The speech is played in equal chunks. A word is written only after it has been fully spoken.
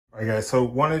Alright guys, so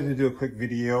wanted to do a quick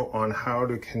video on how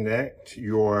to connect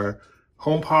your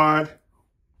HomePod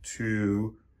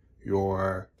to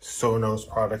your Sonos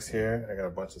products here. I got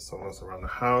a bunch of Sonos around the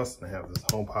house and I have this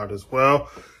HomePod as well.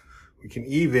 We can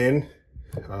even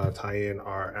tie in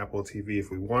our Apple TV if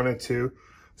we wanted to.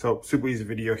 So super easy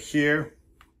video here.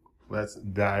 Let's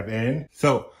dive in.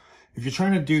 So if you're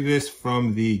trying to do this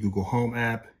from the Google Home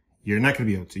app, you're not going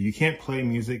to be able to. You can't play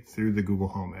music through the Google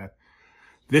Home app.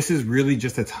 This is really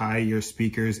just to tie your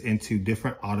speakers into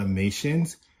different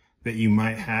automations that you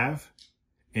might have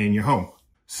in your home.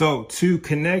 So to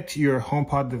connect your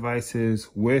HomePod devices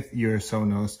with your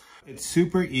Sonos, it's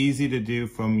super easy to do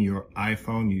from your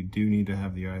iPhone. You do need to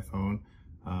have the iPhone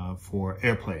for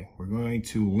AirPlay. We're going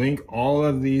to link all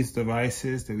of these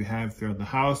devices that we have throughout the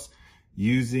house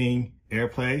using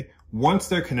AirPlay. Once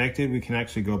they're connected, we can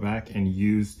actually go back and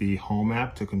use the Home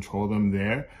app to control them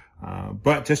there.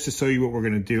 But just to show you what we're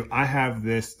going to do, I have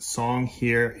this song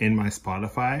here in my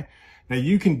Spotify. Now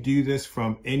you can do this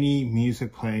from any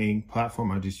music playing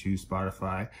platform. I just use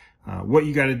Spotify. What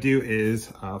you got to do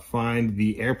is find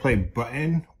the AirPlay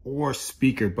button or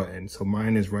speaker button. So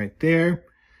mine is right there.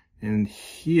 And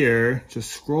here,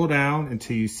 just scroll down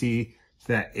until you see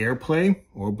that AirPlay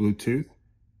or Bluetooth.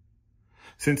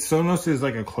 Since Sonos is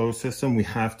like a closed system, we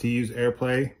have to use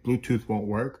AirPlay. Bluetooth won't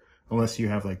work unless you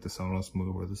have like the Sonos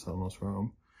Move or the Sonos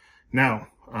Roam. Now,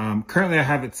 currently I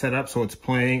have it set up so it's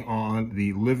playing on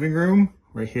the living room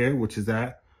right here, which is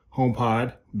that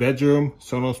HomePod, bedroom,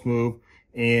 Sonos Move,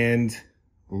 and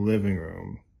living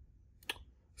room.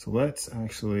 So let's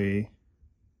actually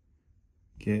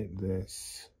get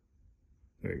this.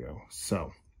 There you go.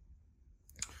 So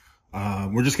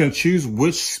we're just going to choose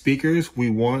which speakers we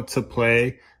want to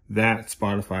play that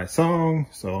Spotify song.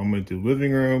 So I'm going to do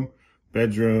living room,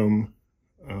 bedroom.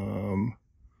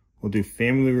 We'll do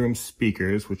family room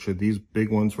speakers, which are these big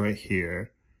ones right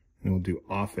here. And we'll do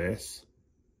office.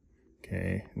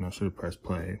 Okay. And I should have pressed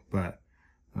play, but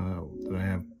I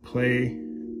have play.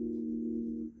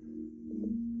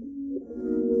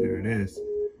 There it is.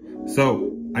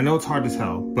 So I know it's hard to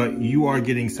tell, but you are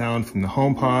getting sound from the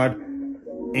HomePod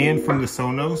and from the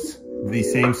Sonos, the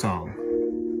same song.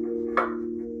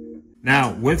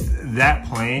 Now, with that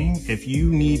playing, if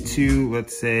you need to,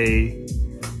 let's say,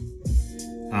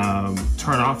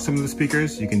 turn off some of the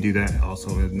speakers, you can do that also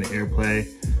in the AirPlay.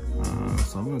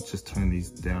 So I'm gonna just turn these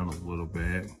down a little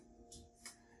bit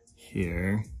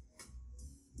here.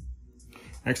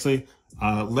 Actually,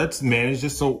 let's manage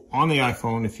this. So on the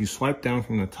iPhone, if you swipe down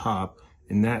from the top,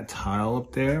 in that tile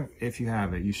up there, if you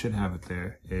have it, you should have it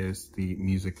there, is the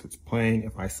music that's playing.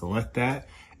 If I select that,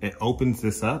 it opens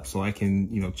this up so I can,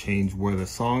 change where the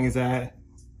song is at.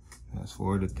 Fast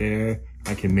forward it there.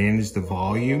 I can manage the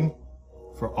volume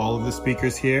for all of the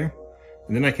speakers here.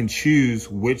 And then I can choose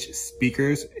which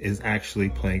speakers is actually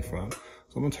playing from.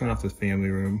 So I'm gonna turn off the family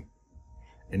room.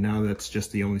 And now that's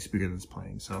just the only speaker that's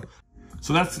playing. So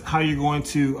that's how you're going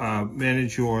to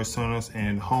manage your Sonos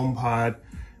and HomePod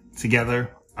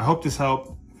together. I hope this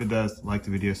helped. If it does, like the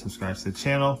video, subscribe to the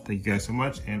channel. Thank you guys so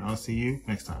much, and I'll see you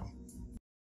next time.